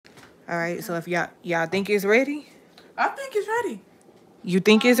All right. So if y'all think it's ready, I think it's ready. you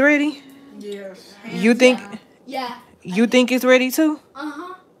think it's ready? Yes. You think? Yeah. You think it's ready too?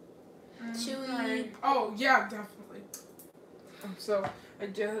 Uh-huh. Chewy. Right. Oh yeah, definitely. So I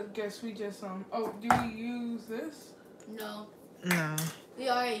just guess we just Oh, do we use this? No. No. We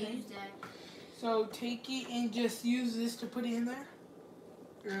already used that. So take it and just use this to put it in there.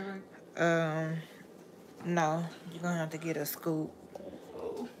 No. You're gonna have to get a scoop.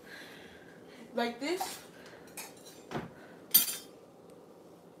 Oh. Like this.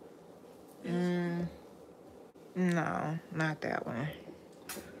 No, not that one.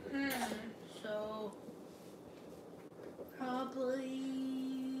 So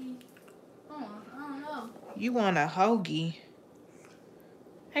probably. Oh, I don't know. You want a hoagie?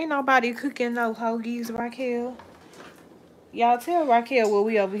 Ain't nobody cooking no hoagies, Raquel. Y'all tell Raquel what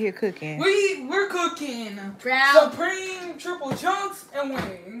we over here cooking. We're cooking Brown. Supreme triple chunks and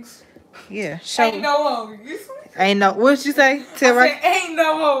wings. Yeah, show. Ain't no hoagies. Ain't no. What'd you say? Tell I said, ain't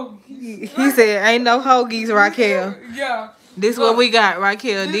no hoagies. He said, "Ain't no hoagies, Raquel." Yeah. This what we got,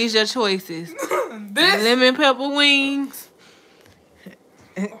 Raquel. These your choices: This lemon pepper wings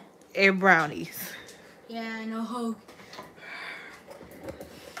and brownies. Yeah, no hope.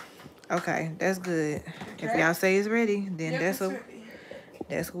 Okay, that's good. If y'all say it's ready, then that's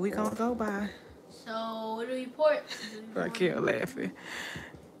what we gonna go by. So what do we pour? Raquel laughing.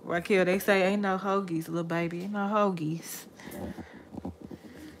 Raquel, they say ain't no hoagies, little baby. Ain't no hoagies.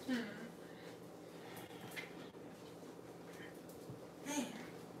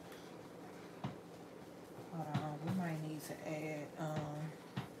 Hold on, we might need to add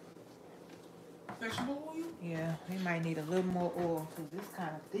vegetable oil? yeah, we might need a little more oil because it's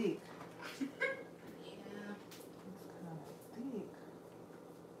kind of thick. Yeah. It's kind of thick.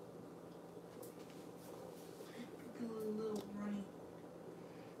 Do a little runny.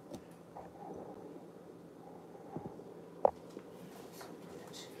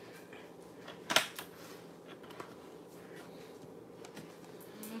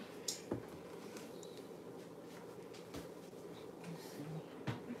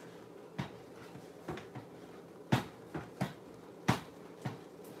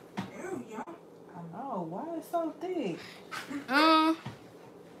 Oh, why it's so thick?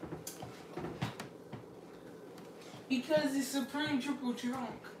 Because it's Supreme triple chunk.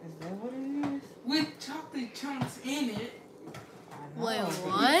 Is that what it is? With chocolate chunks in it. Wait, but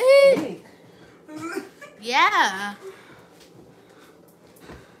what? it's thick. Yeah.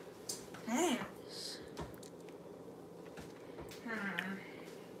 Damn.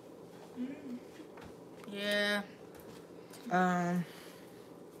 Yeah.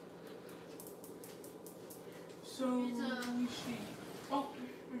 So we should. Oh,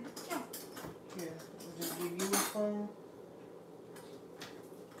 yeah. Yeah, we'll just give you a spoon.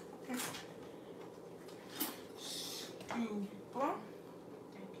 Scuba.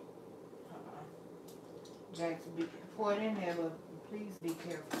 Jax, pour it in there, but please be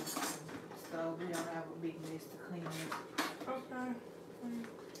careful. So we don't have a big mess to clean it. Okay.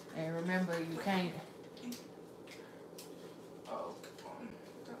 And remember, you can't. Oh,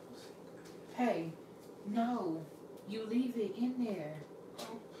 Hey, no, you leave it in there.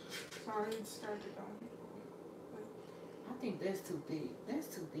 oh, sorry, it started on. I think that's too thick. That's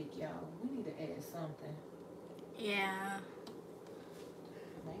too thick, y'all. We need to add something. Yeah.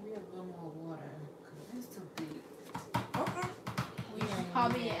 Maybe a little more water, because that's too thick. Okay. We should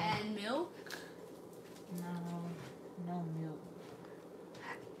probably add milk. No milk.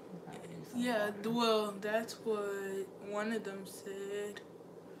 Yeah, well, that's what one of them said.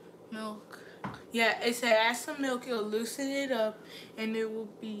 Milk. Yeah, it said add some milk, it'll loosen it up, and it will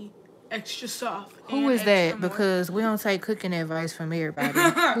be extra soft. Who is that? Because we don't take cooking advice from everybody.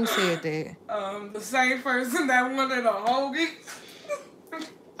 Who said that? The same person that wanted a hoagie.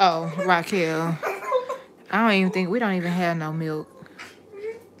 Oh, Raquel. I don't even think, we don't even have no milk.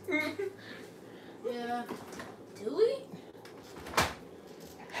 Yeah. Do we?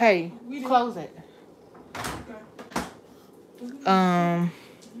 Hey, close it.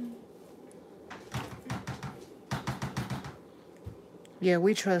 Yeah,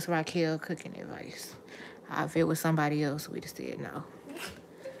 we trust Raquel cooking advice. If it was somebody else, we'd have said no.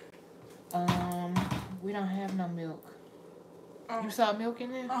 We don't have no milk. You saw milk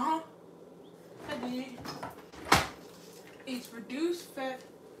in there? Uh-huh. I did. It's reduced fat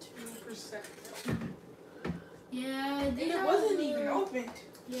 2%. Yeah, It wasn't even opened.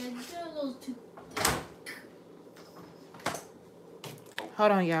 Yeah, they're a little too.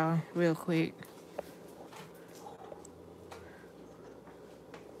 Hold on, y'all, real quick.